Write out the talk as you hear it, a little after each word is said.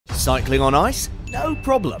Cycling on ice? No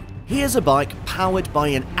problem. Here's a bike powered by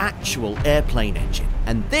an actual airplane engine,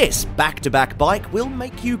 and this back-to-back bike will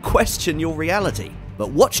make you question your reality.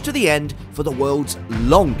 But watch to the end for the world's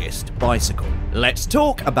longest bicycle. Let's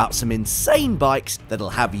talk about some insane bikes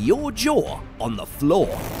that'll have your jaw on the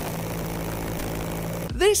floor.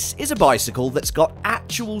 This is a bicycle that's got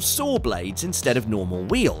actual saw blades instead of normal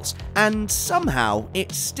wheels, and somehow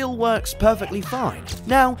it still works perfectly fine.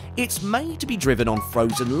 Now, it's made to be driven on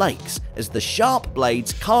frozen lakes, as the sharp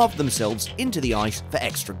blades carve themselves into the ice for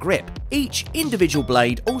extra grip. Each individual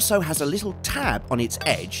blade also has a little tab on its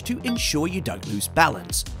edge to ensure you don't lose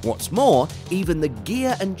balance. What's more, even the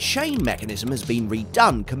gear and chain mechanism has been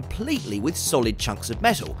redone completely with solid chunks of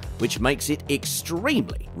metal, which makes it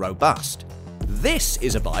extremely robust. This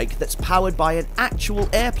is a bike that's powered by an actual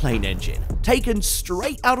airplane engine. Taken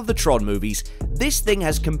straight out of the Tron movies, this thing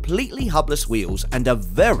has completely hubless wheels and a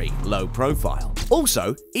very low profile.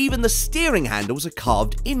 Also, even the steering handles are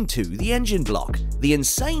carved into the engine block. The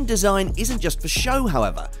insane design isn't just for show,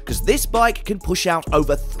 however, because this bike can push out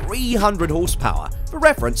over 300 horsepower. For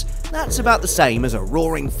reference, that's about the same as a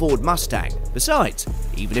roaring Ford Mustang. Besides,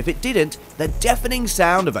 even if it didn't, the deafening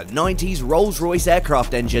sound of a 90s Rolls-Royce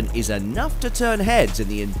aircraft engine is enough to turn heads in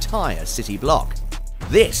the entire city block.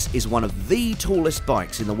 This is one of the tallest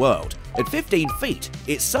bikes in the world. At 15 feet,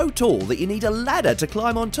 it's so tall that you need a ladder to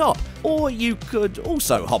climb on top, or you could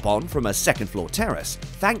also hop on from a second-floor terrace.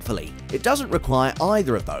 Thankfully, it doesn't require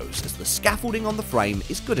either of those, as the scaffolding on the frame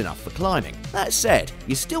is good enough for climbing. That said,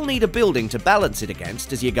 you still need a building to balance it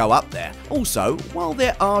against as you go up there. Also, while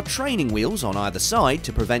there are training wheels on either side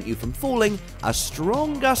to prevent you from falling, a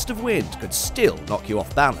strong gust of wind could still knock you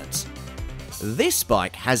off balance. This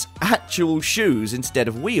bike has actual shoes instead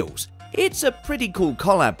of wheels. It's a pretty cool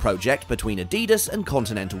collab project between Adidas and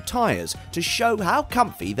Continental Tires to show how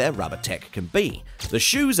comfy their rubber tech can be. The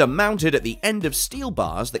shoes are mounted at the end of steel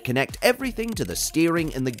bars that connect everything to the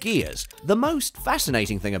steering and the gears. The most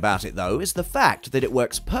fascinating thing about it, though, is the fact that it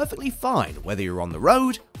works perfectly fine whether you're on the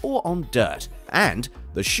road or on dirt. And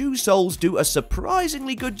the shoe soles do a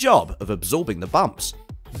surprisingly good job of absorbing the bumps.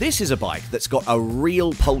 This is a bike that's got a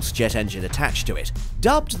real pulse jet engine attached to it.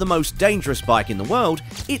 Dubbed the most dangerous bike in the world,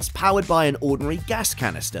 it's powered by an ordinary gas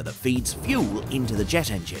canister that feeds fuel into the jet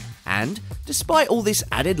engine. And, despite all this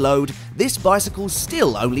added load, this bicycle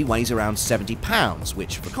still only weighs around 70 pounds,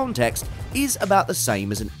 which, for context, is about the same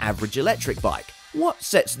as an average electric bike. What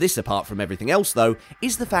sets this apart from everything else, though,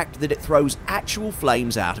 is the fact that it throws actual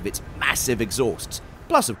flames out of its massive exhausts.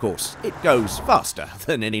 Plus, of course, it goes faster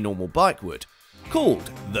than any normal bike would.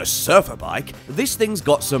 Called the Surfer Bike, this thing's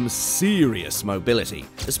got some serious mobility,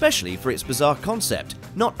 especially for its bizarre concept.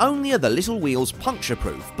 Not only are the little wheels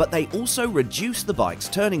puncture-proof, but they also reduce the bike's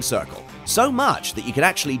turning circle, so much that you can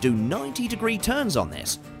actually do 90-degree turns on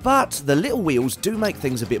this. But the little wheels do make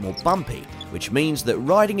things a bit more bumpy, which means that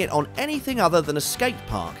riding it on anything other than a skate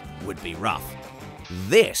park would be rough.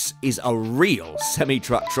 This is a real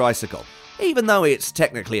semi-truck tricycle. Even though it's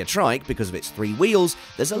technically a trike because of its 3 wheels,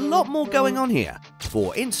 there's a lot more going on here.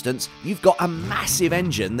 For instance, you've got a massive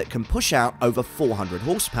engine that can push out over 400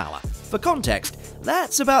 horsepower. For context,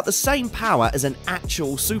 that's about the same power as an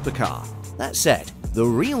actual supercar. That said, the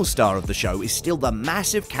real star of the show is still the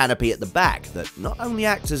massive canopy at the back that not only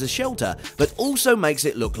acts as a shelter, but also makes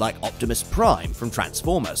it look like Optimus Prime from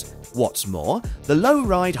Transformers. What's more, the low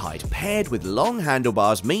ride height paired with long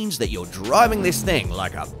handlebars means that you're driving this thing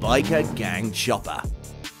like a biker gang chopper.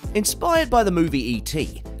 Inspired by the movie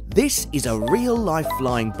E.T., this is a real-life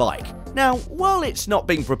flying bike. Now, while it's not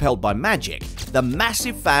being propelled by magic, the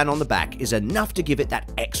massive fan on the back is enough to give it that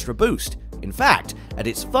extra boost. In fact, at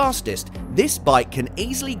its fastest, this bike can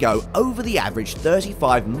easily go over the average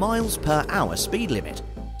 35 miles per hour speed limit.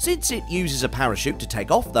 Since it uses a parachute to take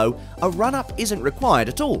off though, a run-up isn't required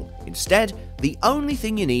at all. Instead, the only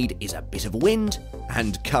thing you need is a bit of wind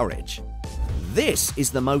and courage. This is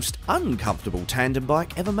the most uncomfortable tandem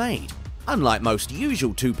bike ever made. Unlike most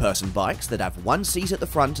usual 2-person bikes that have one seat at the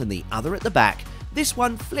front and the other at the back, this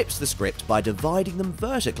one flips the script by dividing them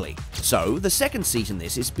vertically. So the second seat in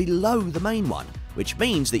this is below the main one, which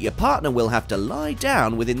means that your partner will have to lie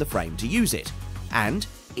down within the frame to use it. And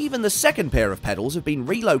even the second pair of pedals have been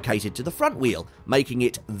relocated to the front wheel, making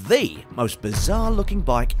it the most bizarre looking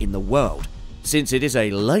bike in the world. Since it is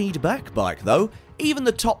a laid-back bike though, even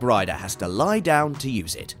the top rider has to lie down to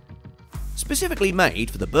use it. Specifically made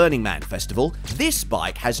for the Burning Man festival, this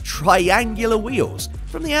bike has triangular wheels.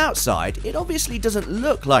 From the outside, it obviously doesn't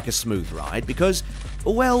look like a smooth ride because,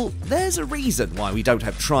 well, there's a reason why we don't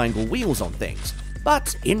have triangle wheels on things.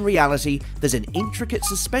 But in reality, there's an intricate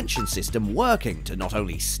suspension system working to not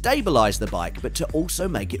only stabilize the bike, but to also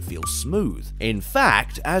make it feel smooth. In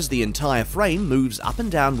fact, as the entire frame moves up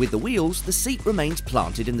and down with the wheels, the seat remains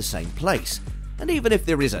planted in the same place. And even if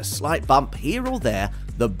there is a slight bump here or there,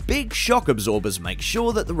 the big shock absorbers make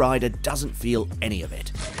sure that the rider doesn't feel any of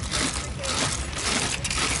it.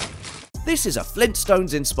 This is a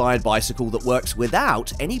Flintstones-inspired bicycle that works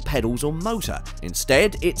without any pedals or motor.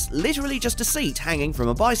 Instead, it's literally just a seat hanging from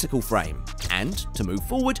a bicycle frame. And to move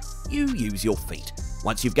forward, you use your feet.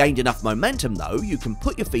 Once you've gained enough momentum though, you can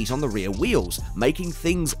put your feet on the rear wheels, making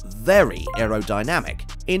things very aerodynamic.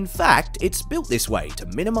 In fact, it's built this way to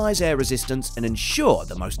minimize air resistance and ensure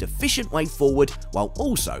the most efficient way forward while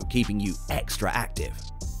also keeping you extra active.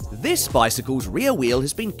 This bicycle's rear wheel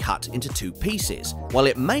has been cut into two pieces. While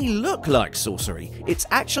it may look like sorcery, it's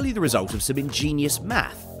actually the result of some ingenious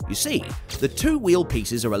math. You see, the two wheel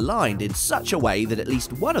pieces are aligned in such a way that at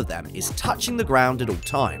least one of them is touching the ground at all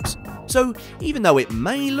times. So even though it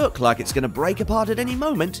may look like it's going to break apart at any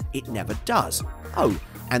moment, it never does. Oh,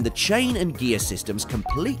 and the chain and gear system's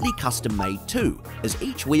completely custom made too, as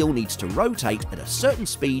each wheel needs to rotate at a certain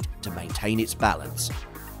speed to maintain its balance.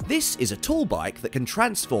 This is a tall bike that can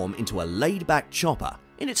transform into a laid-back chopper.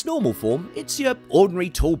 In its normal form, it's your ordinary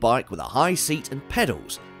tall bike with a high seat and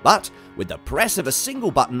pedals. But with the press of a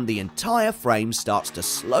single button, the entire frame starts to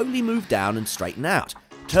slowly move down and straighten out,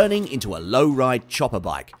 turning into a low-ride chopper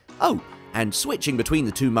bike. Oh, and switching between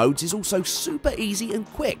the two modes is also super easy and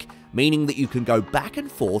quick, meaning that you can go back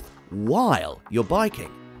and forth while you're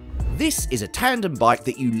biking. This is a tandem bike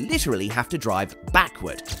that you literally have to drive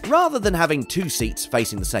backward. Rather than having two seats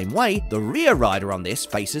facing the same way, the rear rider on this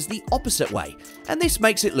faces the opposite way, and this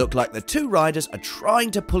makes it look like the two riders are trying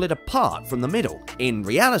to pull it apart from the middle. In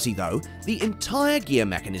reality though, the entire gear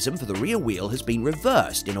mechanism for the rear wheel has been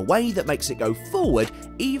reversed in a way that makes it go forward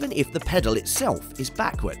even if the pedal itself is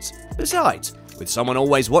backwards. Besides, with someone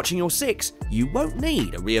always watching your six, you won't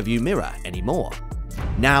need a rear view mirror anymore.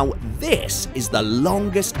 Now, this is the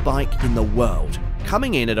longest bike in the world.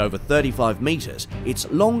 Coming in at over 35 meters, it's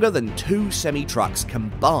longer than two semi-trucks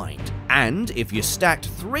combined. And if you stacked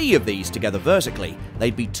three of these together vertically,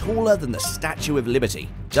 they'd be taller than the Statue of Liberty.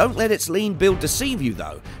 Don't let its lean build deceive you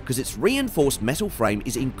though, because its reinforced metal frame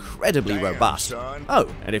is incredibly robust. Son.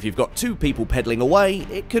 Oh, and if you've got two people pedaling away,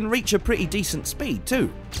 it can reach a pretty decent speed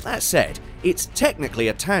too. That said, it's technically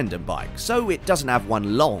a tandem bike, so it doesn't have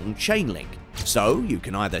one long chain link. So you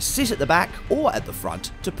can either sit at the back or at the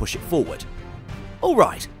front to push it forward.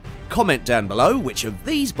 Alright, comment down below which of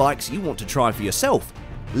these bikes you want to try for yourself.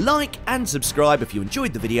 Like and subscribe if you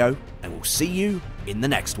enjoyed the video, and we'll see you in the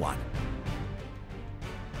next one.